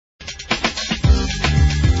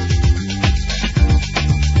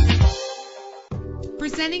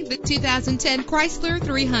Presenting the 2010 Chrysler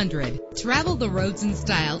 300. Travel the roads in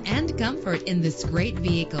style and comfort in this great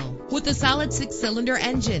vehicle. With a solid 6-cylinder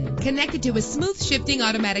engine connected to a smooth shifting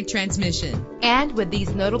automatic transmission. And with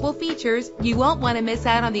these notable features, you won't want to miss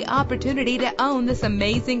out on the opportunity to own this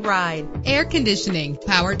amazing ride. Air conditioning,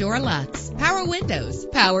 power door locks, power windows,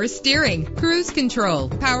 power steering, cruise control,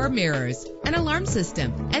 power mirrors, an alarm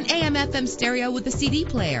system, an AM/FM stereo with a CD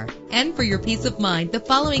player. And for your peace of mind, the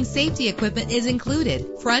following safety equipment is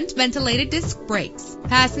included: front ventilated disc brakes,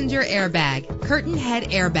 passenger airbag, curtain head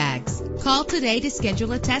airbags. Call today to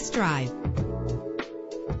schedule a test drive.